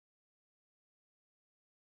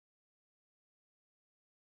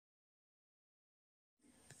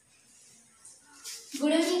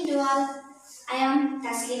Good evening to all. I am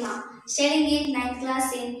Taslima, studying in 9th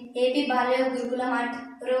class in AP Balaya Gurukulam at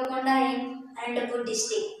Rokonda in Anantapur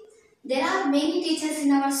district. There are many teachers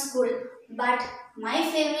in our school, but my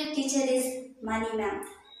favorite teacher is Mani ma'am,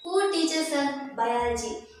 who teaches us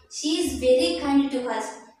biology. She is very kind to us.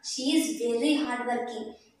 She is very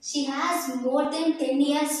hardworking. She has more than 10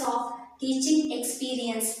 years of teaching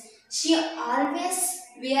experience. She always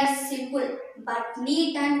wears simple but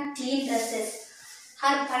neat and clean dresses.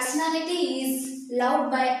 Her personality is loved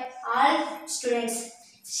by all students.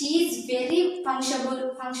 She is very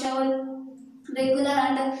punctual, regular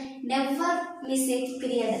and never miss a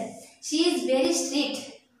period. She is very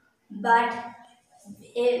strict but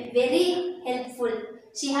very helpful.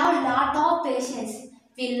 She has lot of patience.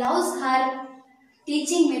 We love her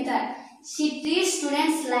teaching method. She treats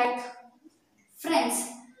students like friends.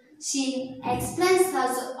 She explains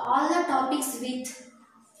us all the topics with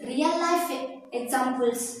real life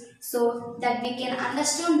examples so that we can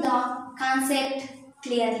understand the concept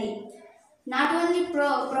clearly. Not only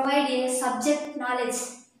provide a subject knowledge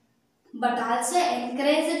but also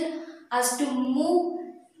encouraged us to move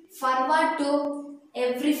forward to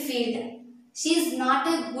every field. She is not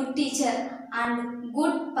a good teacher and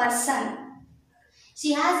good person.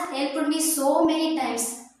 She has helped me so many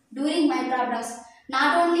times during my problems.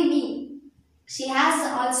 Not only me, she has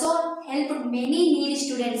also helped many needy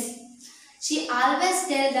students. She always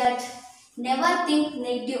tells that never think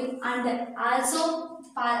negative and also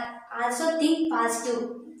think positive.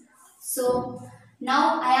 So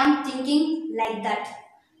now I am thinking like that.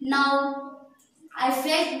 Now I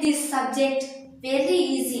felt this subject very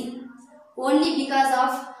easy only because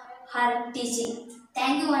of her teaching.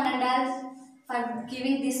 Thank you one and all for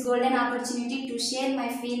giving this golden opportunity to share my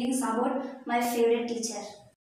feelings about my favorite teacher.